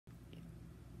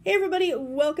Hey everybody,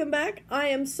 welcome back. I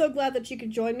am so glad that you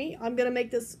could join me. I'm going to make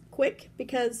this quick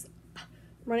because I'm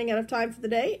running out of time for the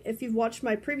day. If you've watched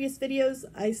my previous videos,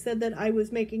 I said that I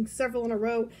was making several in a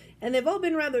row, and they've all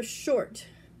been rather short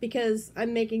because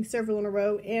I'm making several in a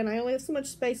row and I only have so much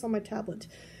space on my tablet.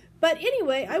 But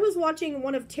anyway, I was watching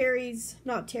one of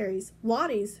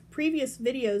Lottie's previous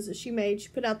videos that she made. She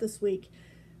put out this week.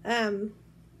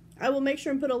 I will make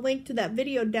sure and put a link to that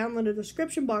video down in the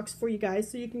description box for you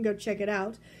guys so you can go check it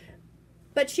out.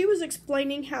 But she was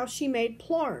explaining how she made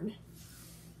plarn,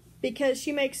 because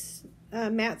she makes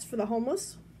mats for the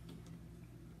homeless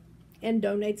and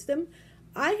donates them.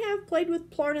 I have played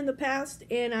with plarn in the past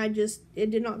and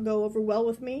it did not go over well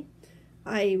with me.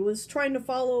 I was trying to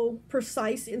follow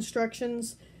precise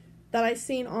instructions that I've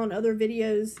seen on other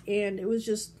videos and it was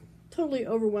just totally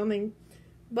overwhelming.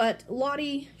 But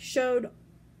Lottie showed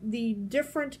the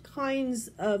different kinds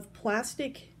of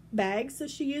plastic bags that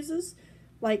she uses,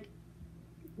 like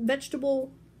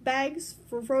vegetable bags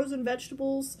for frozen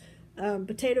vegetables,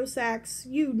 potato sacks,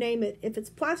 you name it. If it's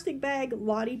plastic bag,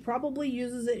 Lottie probably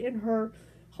uses it in her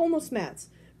homeless mats,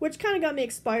 which kind of got me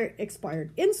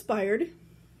inspired,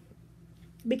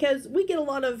 because we get a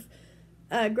lot of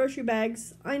grocery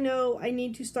bags. I know I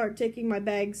need to start taking my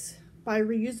bags, my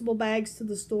reusable bags, to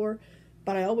the store,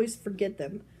 but I always forget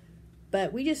them.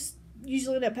 But we just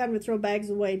usually end up having to throw bags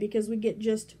away because we get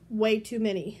just way too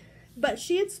many. But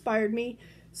she inspired me,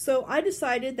 so I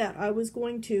decided that I was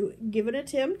going to give an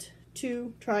attempt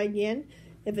to try again.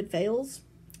 If it fails,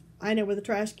 I know where the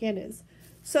trash can is.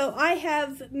 So I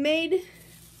have made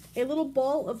a little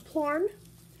ball of plarn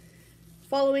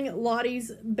following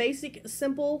Lottie's basic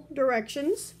simple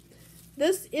directions.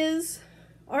 This is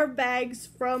our bags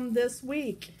from this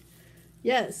week.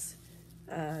 Yes,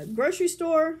 grocery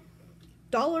store,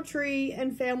 Dollar Tree,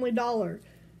 and Family Dollar.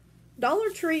 Dollar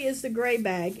Tree is the gray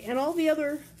bag, and all the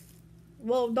other,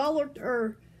 well,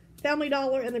 Family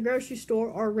Dollar and the grocery store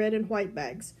are red and white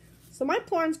bags. So my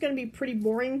plarn's going to be pretty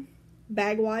boring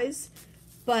bag-wise,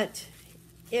 but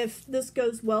if this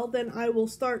goes well, then I will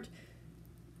start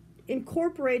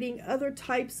incorporating other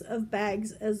types of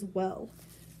bags as well.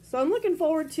 So I'm looking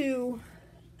forward to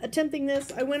attempting this.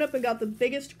 I went up and got the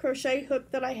biggest crochet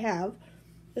hook that I have.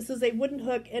 This is a wooden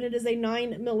hook, and it is a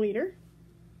 9mm.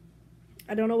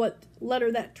 I don't know what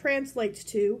letter that translates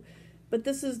to, but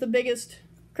this is the biggest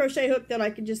crochet hook that I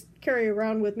can just carry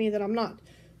around with me that I'm not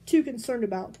too concerned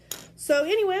about. So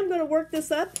anyway, I'm going to work this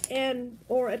up,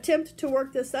 or attempt to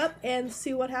work this up and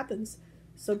see what happens.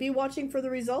 So be watching for the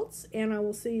results, and I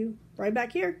will see you right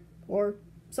back here or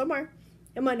somewhere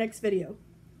in my next video.